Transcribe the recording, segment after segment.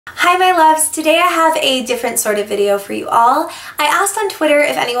Hi my loves, today I have a different sort of video for you all. I asked on Twitter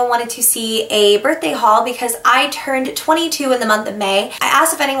if anyone wanted to see a birthday haul because I turned 22 in the month of May. I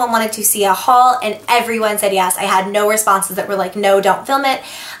asked if anyone wanted to see a haul and everyone said yes. I had no responses that were like, no, don't film it.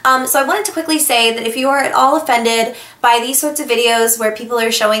 So I wanted to quickly say that if you are at all offended by these sorts of videos where people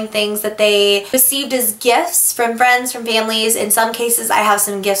are showing things that they received as gifts from friends, from families, in some cases I have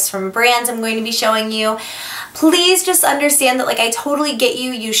some gifts from brands I'm going to be showing you, please just understand that I totally get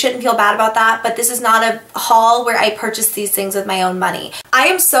you. You shouldn't feel bad about that, but this is not a haul where I purchased these things with my own money. I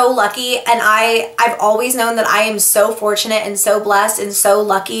am so lucky, and I've always known that I am so fortunate and so blessed and so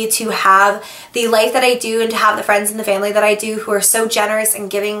lucky to have the life that I do and to have the friends and the family that I do who are so generous and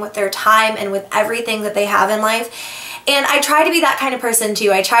giving with their time and with everything that they have in life. And I try to be that kind of person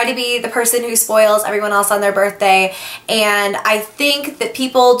too. I try to be the person who spoils everyone else on their birthday, and I think that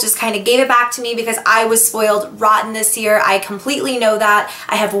people just kind of gave it back to me because I was spoiled rotten this year. I completely know that.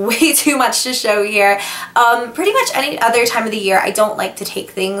 I have way too much to show here. Pretty much any other time of the year I don't like to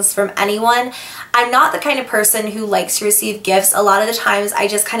take things from anyone. I'm not the kind of person who likes to receive gifts. A lot of the times I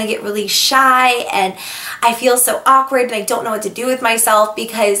just kind of get really shy and I feel so awkward and I don't know what to do with myself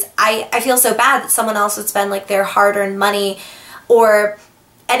because I feel so bad that someone else would spend their hard-earned money or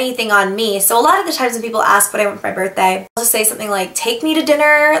anything on me. So a lot of the times when people ask what I want for my birthday, I'll just say something like, take me to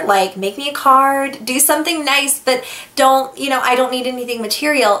dinner, make me a card, do something nice, but don't, I don't need anything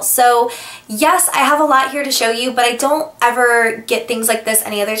material. So yes, I have a lot here to show you, but I don't ever get things like this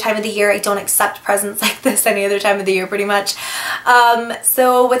any other time of the year. I don't accept presents like this any other time of the year, pretty much.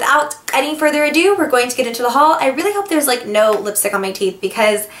 So without any further ado, we're going to get into the haul. I really hope there's no lipstick on my teeth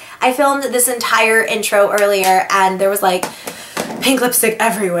because I filmed this entire intro earlier and there was pink lipstick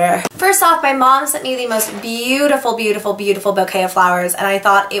everywhere. First off, my mom sent me the most beautiful, beautiful, beautiful bouquet of flowers, and I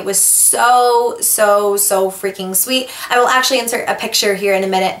thought it was so freaking sweet. I will actually insert a picture here in a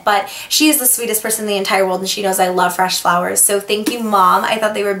minute, but she is the sweetest person in the entire world and she knows I love fresh flowers. So thank you, Mom. I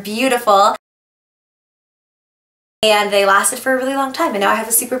thought they were beautiful. And they lasted for a really long time, and now I have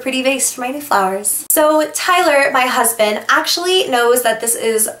a super pretty vase for my new flowers. So Tyler, my husband, actually knows that this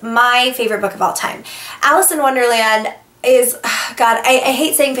is my favorite book of all time. Alice in Wonderland is, God, I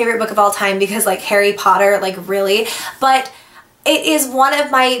hate saying favorite book of all time because Harry Potter, really, but it is one of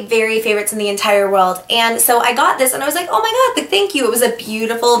my very favorites in the entire world. And so I got this and I was like, oh my God, thank you. It was a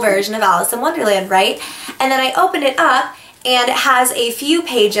beautiful version of Alice in Wonderland, right? And then I opened it up and it has a few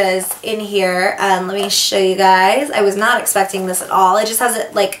pages in here. Let me show you guys. I was not expecting this at all. It just has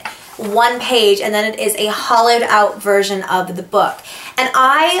it one page and then it is a hollowed out version of the book. And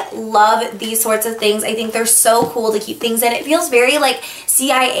I love these sorts of things. I think they're so cool to keep things in. It feels very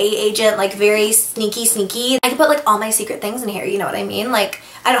CIA agent, very sneaky. I could put all my secret things in here, you know what I mean?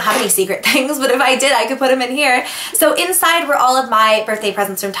 I don't have any secret things, but if I did, I could put them in here. So inside were all of my birthday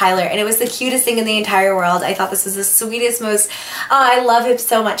presents from Tyler, and it was the cutest thing in the entire world. I thought this was the sweetest, I love him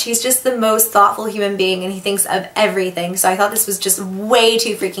so much. He's just the most thoughtful human being, and he thinks of everything. So I thought this was just way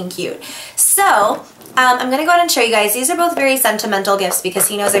too freaking cute. So I'm going to go ahead and show you guys. These are both very sentimental gifts because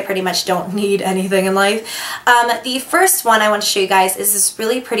he knows I pretty much don't need anything in life. The first one I want to show you guys is this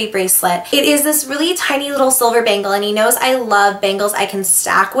really pretty bracelet. It is this really tiny little silver bangle, and he knows I love bangles I can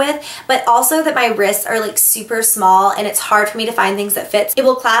stack with, but also that my wrists are super small and it's hard for me to find things that fits. It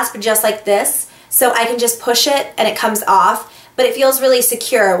will clasp just like this, so I can just push it and it comes off. But it feels really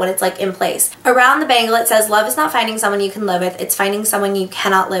secure when it's in place. Around the bangle it says, love is not finding someone you can live with, it's finding someone you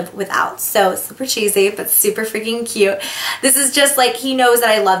cannot live without. So super cheesy, but super freaking cute. This is just he knows that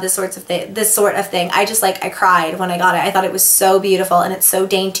I love this sort of thing. I just I cried when I got it. I thought it was so beautiful and it's so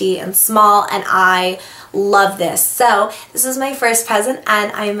dainty and small, and I love this. So this is my first present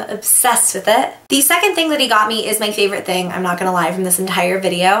and I'm obsessed with it. The second thing that he got me is my favorite thing, I'm not gonna lie, from this entire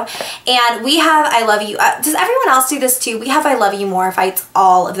video. And we have I love you. Does everyone else do this too? We have I love you more fights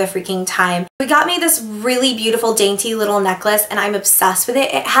all of the freaking time. We got me this really beautiful dainty little necklace and I'm obsessed with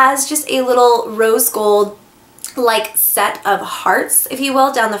it. It has just a little rose gold set of hearts, if you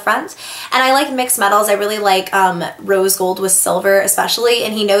will, down the front. And I like mixed metals. I really like rose gold with silver especially,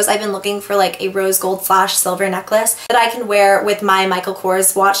 and he knows I've been looking for a rose gold / silver necklace that I can wear with my Michael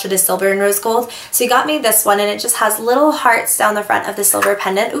Kors watch that is silver and rose gold. So he got me this one, and it just has little hearts down the front of the silver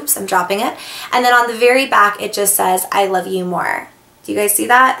pendant. Oops, I'm dropping it. And then on the very back it just says, I love you more. Do you guys see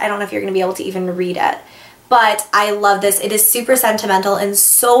that? I don't know if you're going to be able to even read it. But I love this. It is super sentimental and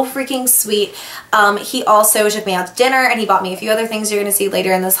so freaking sweet. He also took me out to dinner and he bought me a few other things you're gonna see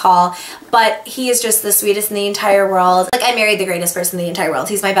later in this haul. But he is just the sweetest in the entire world. I married the greatest person in the entire world.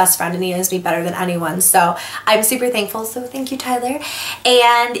 He's my best friend and he knows me better than anyone. So I'm super thankful. So thank you, Tyler.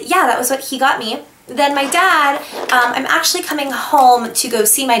 And yeah, that was what he got me. then my dad, I'm actually coming home to go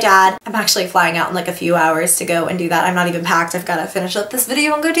see my dad. I'm actually flying out in like a few hours to go and do that. I'm not even packed. I've got to finish up this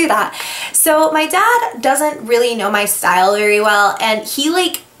video and go do that. So my dad doesn't really know my style very well, and he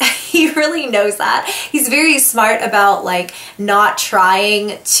really knows that. He's very smart about like not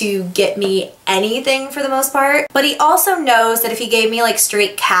trying to get me anything for the most part, but he also knows that if he gave me like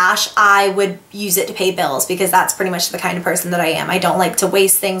straight cash, I would use it to pay bills, because that's pretty much the kind of person that I am. I don't like to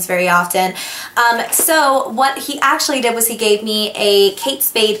waste things very often. So what he actually did was he gave me a Kate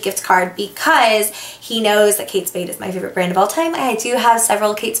Spade gift card, because he knows that Kate Spade is my favorite brand of all time. I do have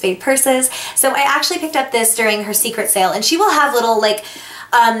several Kate Spade purses. So I actually picked up this during her secret sale, and she will have little like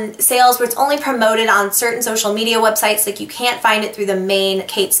sales where it's only promoted on certain social media websites. Like you can't find it through the main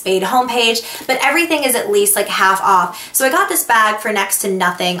Kate Spade homepage, but everything is at least like half off. So I got this bag for next to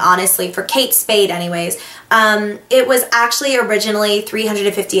nothing, honestly, for Kate Spade anyways. It was actually originally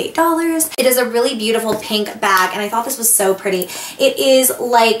 $358. It is a really beautiful pink bag, and I thought this was so pretty. It is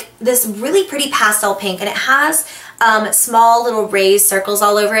like this really pretty pastel pink, and it has small little raised circles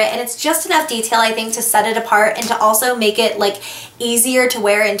all over it, and it's just enough detail, I think, to set it apart and to also make it like easier to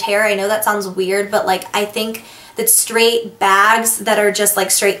wear and tear. I know that sounds weird, but like I think that straight bags that are just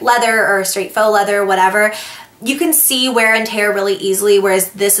like straight leather or straight faux leather, whatever, you can see wear and tear really easily,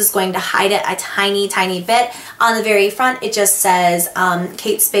 whereas this is going to hide it a tiny, tiny bit. On the very front, it just says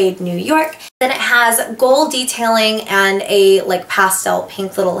Kate Spade, New York. Then it has gold detailing and a like pastel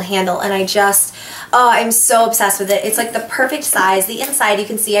pink little handle, and I just, oh, I'm so obsessed with it. It's like the perfect size. The inside, you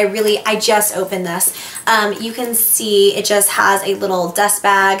can see, I just opened this. You can see it just has a little dust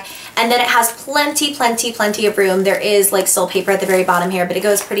bag, and then it has plenty of room. There is like still paper at the very bottom here, but it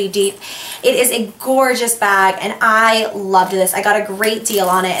goes pretty deep. It is a gorgeous bag, and I loved this. I got a great deal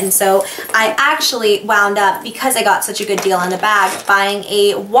on it, and so I actually wound up, because I got such a good deal on the bag, buying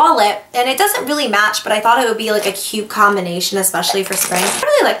a wallet, and it doesn't really match, but I thought it would be like a cute combination, especially for spring. I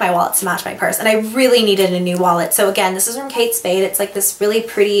really like my wallets to match my purse, and I really needed a new wallet. So again, this is from Kate Spade. It's like this really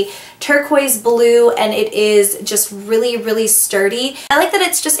pretty turquoise blue, and it is just really sturdy. I like that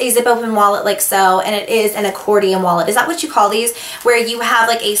it's just a zip open wallet like so, and it is an accordion wallet. Is that what you call these? Where you have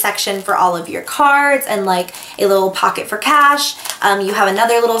like a section for all of your cards and like a little pocket for cash. You have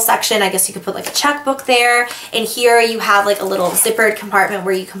another little section, I guess you could put like a checkbook there. And here you have like a little zippered compartment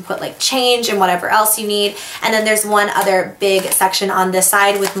where you can put like change and whatever else you need. And then there's one other big section on this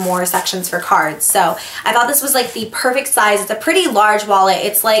side with more sections for cards. So I thought this was like the perfect size. It's a pretty large wallet.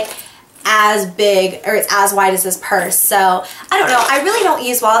 It's like as big, or it's as wide as this purse. So I don't know, I really don't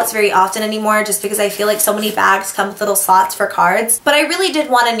use wallets very often anymore, just because I feel like so many bags come with little slots for cards, but I really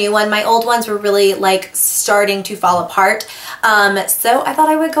did want a new one. My old ones were really like starting to fall apart, so I thought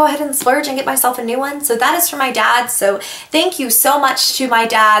I would go ahead and splurge and get myself a new one. So that is for my dad. So thank you so much to my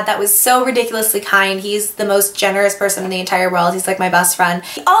dad. That was so ridiculously kind. He's the most generous person in the entire world. He's like my best friend.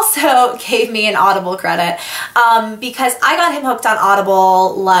 He also gave me an Audible credit, because I got him hooked on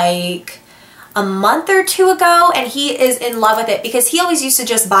Audible like a month or two ago, and he is in love with it, because he always used to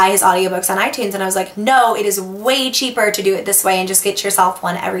just buy his audiobooks on iTunes, and I was like, no, it is way cheaper to do it this way and just get yourself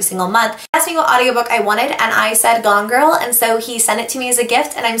one every single month. He asked me what audiobook I wanted, and I said Gone Girl, and so he sent it to me as a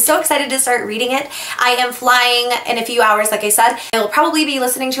gift, and I'm so excited to start reading it. I am flying in a few hours, like I said. I will probably be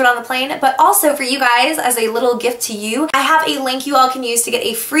listening to it on the plane, but also for you guys, as a little gift to you, I have a link you all can use to get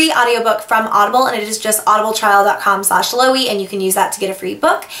a free audiobook from Audible, and it is just audibletrial.com/Loey, and you can use that to get a free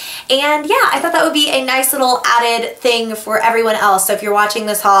book. And yeah, I thought that would be a nice little added thing for everyone else. So if you're watching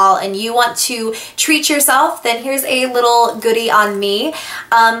this haul and you want to treat yourself, then here's a little goodie on me.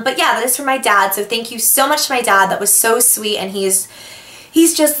 But yeah, that is for my dad. So thank you so much to my dad. That was so sweet, and he's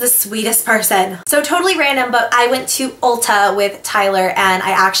just the sweetest person. So totally random, but I went to Ulta with Tyler, and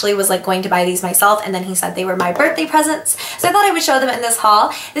I actually was like going to buy these myself, and then he said they were my birthday presents. So I thought I would show them in this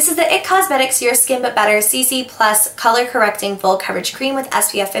haul. This is the IT Cosmetics Your Skin But Better CC Plus Color Correcting Full Coverage Cream with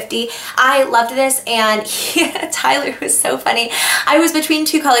SPF 50. I loved this, and Tyler was so funny. I was between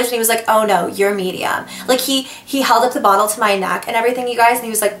two colors, and he was like, oh no, you're medium. Like he held up the bottle to my neck and everything, you guys, and he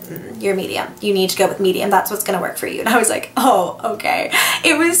was like, you're medium. You need to go with medium. That's what's gonna work for you. And I was like, oh, okay.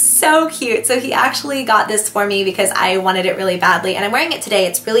 It was so cute. So he actually got this for me because I wanted it really badly, and I'm wearing it today.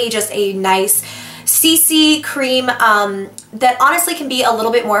 It's really just a nice CC cream that honestly can be a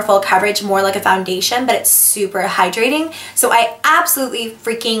little bit more full coverage, more like a foundation, but it's super hydrating. So I absolutely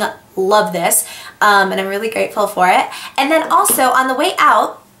freaking love this, and I'm really grateful for it. And then also on the way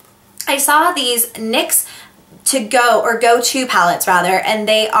out, I saw these NYX to-go, or go-to palettes rather, and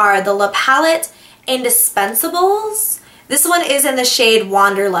they are the La Palette Indispensables. This one is in the shade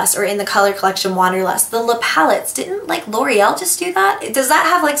Wanderlust, or in the color collection Wanderlust. The La Palettes, didn't like L'Oreal just do that? Does that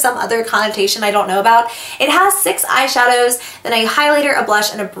have like some other connotation I don't know about? It has 6 eyeshadows, then a highlighter, a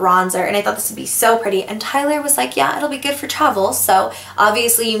blush, and a bronzer, and I thought this would be so pretty. And Tyler was like, yeah, it'll be good for travel, so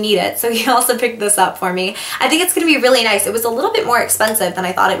obviously you need it. So he also picked this up for me. I think it's going to be really nice. It was a little bit more expensive than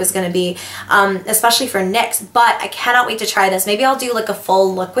I thought it was going to be, especially for NYX, but I cannot wait to try this. Maybe I'll do like a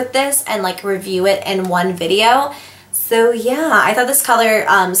full look with this and like review it in one video. So yeah, I thought this color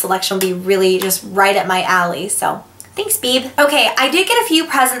selection would be really just right at my alley, so thanks, babe. Okay, I did get a few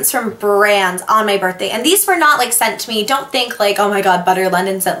presents from brands on my birthday, and these were not like sent to me. Don't think like, oh my god, Butter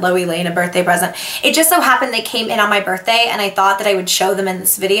London sent LoeyLane a birthday present. It just so happened they came in on my birthday, and I thought that I would show them in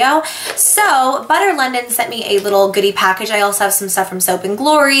this video. So Butter London sent me a little goodie package. I also have some stuff from Soap &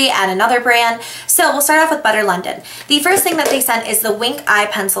 Glory and another brand. So we'll start off with Butter London. The first thing that they sent is the Wink Eye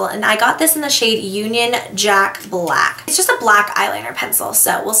Pencil, and I got this in the shade Union Jack Black. It's just a black eyeliner pencil,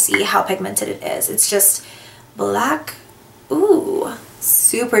 so we'll see how pigmented it is. It's just black. Ooh,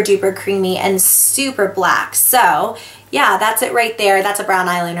 super duper creamy and super black. So yeah, that's it right there. That's a brown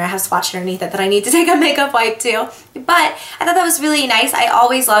eyeliner. I have swatch underneath it that I need to take a makeup wipe too. But I thought that was really nice. I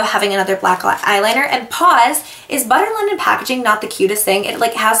always love having another black eyeliner. And pause, is Butter London packaging not the cutest thing? It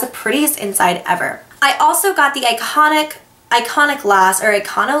like has the prettiest inside ever. I also got the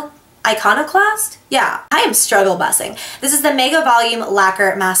Iconoclast? Yeah, I am struggle bussing. This is the Mega Volume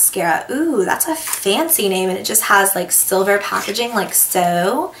Lacquer Mascara. Ooh, that's a fancy name, and it just has like silver packaging like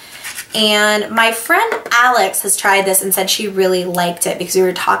so. And my friend Alex has tried this and said she really liked it because we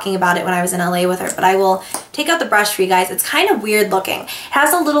were talking about it when I was in LA with her, but I will take out the brush for you guys. It's kind of weird looking. It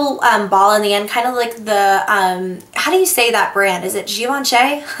has a little ball in the end, kind of like the, how do you say that brand? Is it Givenchy?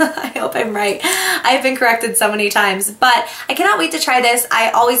 I hope I'm right. I've been corrected so many times, but I cannot wait to try this. I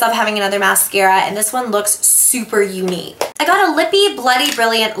always love having another mascara, and this one looks super unique. I got a Lippy Bloody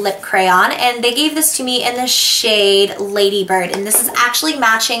Brilliant lip crayon, and they gave this to me in the shade Ladybird, and this is actually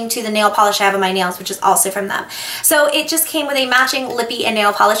matching to the nail polish I have on my nails, which is also from them. So it just came with a matching lippy and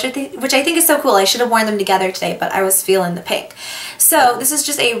nail polish, which I think is so cool. I should have worn them together today, but I was feeling the pink. So this is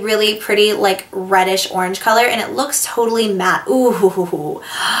just a really pretty like reddish orange color, and it looks totally matte. Ooh,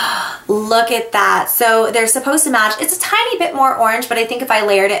 look at that. So they're supposed to match. It's a tiny bit more orange, but I think if I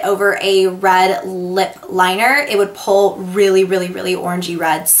layered it over a red lip liner, it would pull really, really, really orangey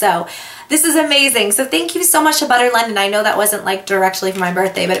red. So this is amazing. So thank you so much to Butter London. I know that wasn't like directly for my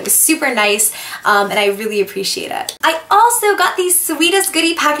birthday, but it was super nice, and I really appreciate it. I also got the sweetest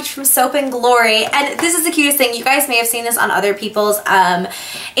goodie package from Soap & Glory, and this is the cutest thing. You guys may have seen this on other people's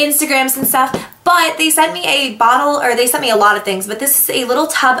Instagrams and stuff, but they sent me a bottle, or they sent me a lot of things, but this is a little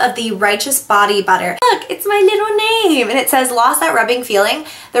tub of the Righteous Body Butter. Look, it's my little name, and it says, lost that rubbing feeling?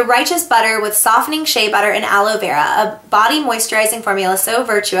 The Righteous Butter with softening shea butter and aloe vera, a body moisturizing formula so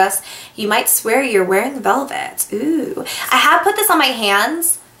virtuous, you might swear you're wearing velvet. Ooh. I have put this on my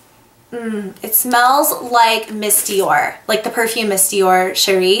hands. It smells like Miss Dior, like the perfume Miss Dior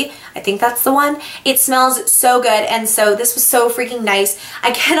Cherie. I think that's the one. It smells so good, and so this was so freaking nice.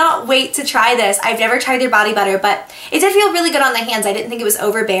 I cannot wait to try this. I've never tried their body butter, but it did feel really good on the hands. I didn't think it was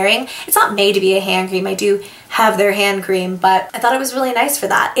overbearing. It's not made to be a hand cream. I do have their hand cream, but I thought it was really nice for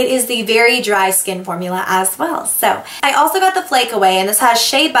that. It is the very dry skin formula as well. So I also got the Flake Away, and this has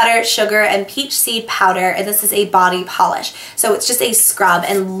shea butter, sugar, and peach seed powder, and this is a body polish. So it's just a scrub,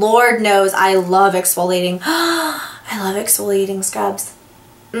 and Lord knows I love exfoliating. I love exfoliating scrubs.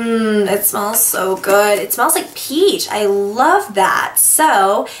 It smells so good. It smells like peach. I love that.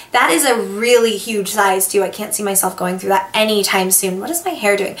 So that is a really huge size too. I can't see myself going through that anytime soon. What is my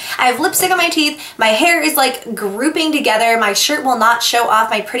hair doing? I have lipstick on my teeth. My hair is like grouping together. My shirt will not show off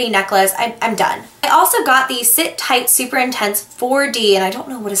my pretty necklace. I'm done. I also got the Sit Tight Super Intense 4D, and I don't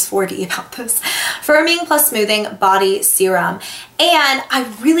know what is 4D about this, Firming Plus Smoothing Body Serum. And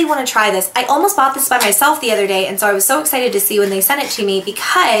I really want to try this. I almost bought this by myself the other day, and so I was so excited to see when they sent it to me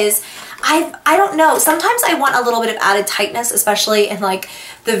because I don't know, sometimes I want a little bit of added tightness, especially in like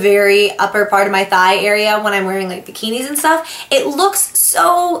the very upper part of my thigh area when I'm wearing like bikinis and stuff. It looks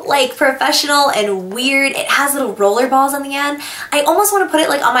so like professional and weird. It has little roller balls on the end. I almost want to put it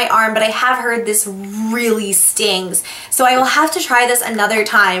like on my arm, but I have heard this really stings. So I will have to try this another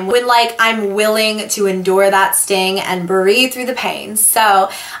time when like I'm willing to endure that sting and breathe through the pain. So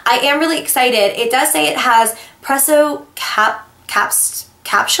I am really excited. It does say it has Presso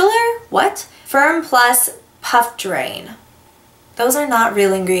Capsular? What? Firm Plus Puff Drain. Those are not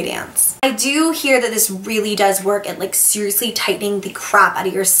real ingredients. I do hear that this really does work at like seriously tightening the crap out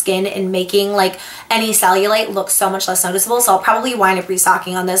of your skin and making like any cellulite look so much less noticeable. So I'll probably wind up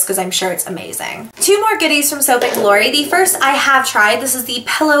restocking on this because I'm sure it's amazing. Two more goodies from Soap & Glory. The first I have tried. This is the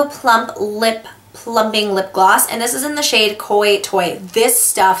Pillow Plump Plumping Lip Gloss, and this is in the shade Koi Toy. This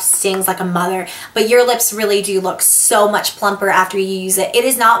stuff stings like a mother, but your lips really do look so much plumper after you use it. It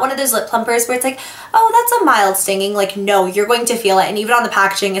is not one of those lip plumpers where it's like, oh, that's a mild stinging. Like, no, you're going to feel it. And even on the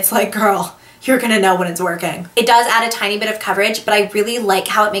packaging, it's like, girl, you're gonna know when it's working. It does add a tiny bit of coverage, but I really like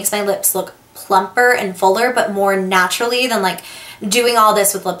how it makes my lips look plumper and fuller, but more naturally than like doing all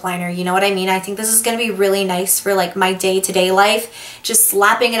this with lip liner. You know what I mean? I think this is going to be really nice for like my day-to-day life, just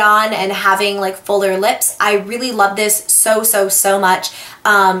slapping it on and having like fuller lips. I really love this so much.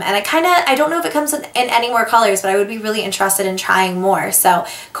 And I don't know if it comes in any more colors, but I would be really interested in trying more. So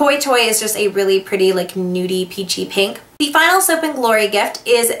Koi Toy is just a really pretty like nudie peachy pink. The final Soap & Glory gift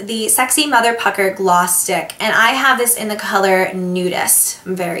is the Sexy Mother Pucker Gloss Stick, and I have this in the color Nudist.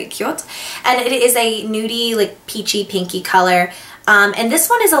 Very cute. And it is a nudie like peachy pinky color. And this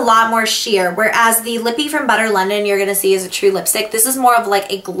one is a lot more sheer, whereas the Lippy from Butter London you're going to see is a true lipstick. This is more of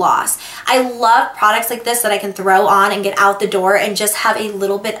like a gloss. I love products like this that I can throw on and get out the door and just have a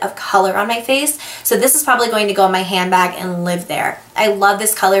little bit of color on my face. So this is probably going to go in my handbag and live there. I love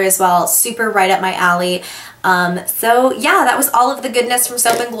this color as well. Super right up my alley. So yeah, that was all of the goodness from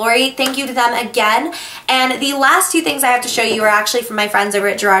Soap & Glory. Thank you to them again. And the last two things I have to show you are actually from my friends over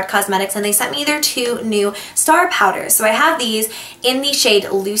at Gerard Cosmetics, and they sent me their two new star powders. So I have these in the shade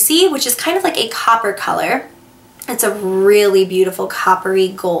Lucy, which is kind of like a copper color. It's a really beautiful coppery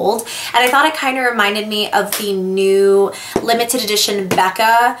gold, and I thought it kind of reminded me of the new limited edition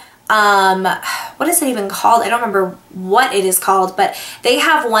Becca. What is it even called? I don't remember what it is called, but they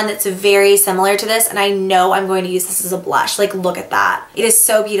have one that's very similar to this, and I know I'm going to use this as a blush. Like, look at that. It is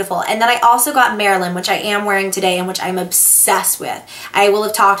so beautiful. And then I also got Marilyn, which I am wearing today and which I'm obsessed with. I will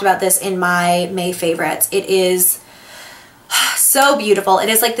have talked about this in my May favorites. It is so beautiful. It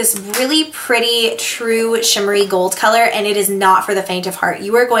is like this really pretty, true, shimmery gold color, and it is not for the faint of heart.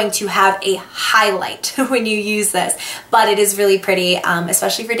 You are going to have a highlight when you use this, but it is really pretty,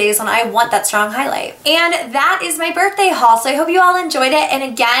 especially for days when I want that strong highlight. And that is my birthday haul, so I hope you all enjoyed it. And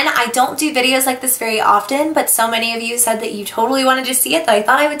again, I don't do videos like this very often, but so many of you said that you totally wanted to see it that I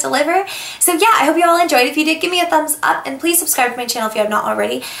thought I would deliver. So yeah, I hope you all enjoyed. If you did, give me a thumbs up, and please subscribe to my channel if you have not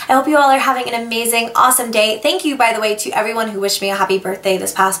already. I hope you all are having an amazing, awesome day. Thank you, by the way, to everyone who wished me a happy birthday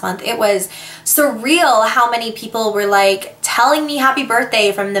this past month. It was surreal how many people were like telling me happy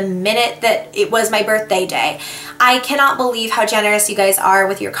birthday from the minute that it was my birthday day. I cannot believe how generous you guys are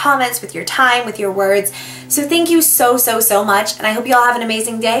with your comments, with your time, with your words. So thank you so much, and I hope you all have an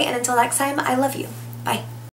amazing day, and until next time, I love you. Bye.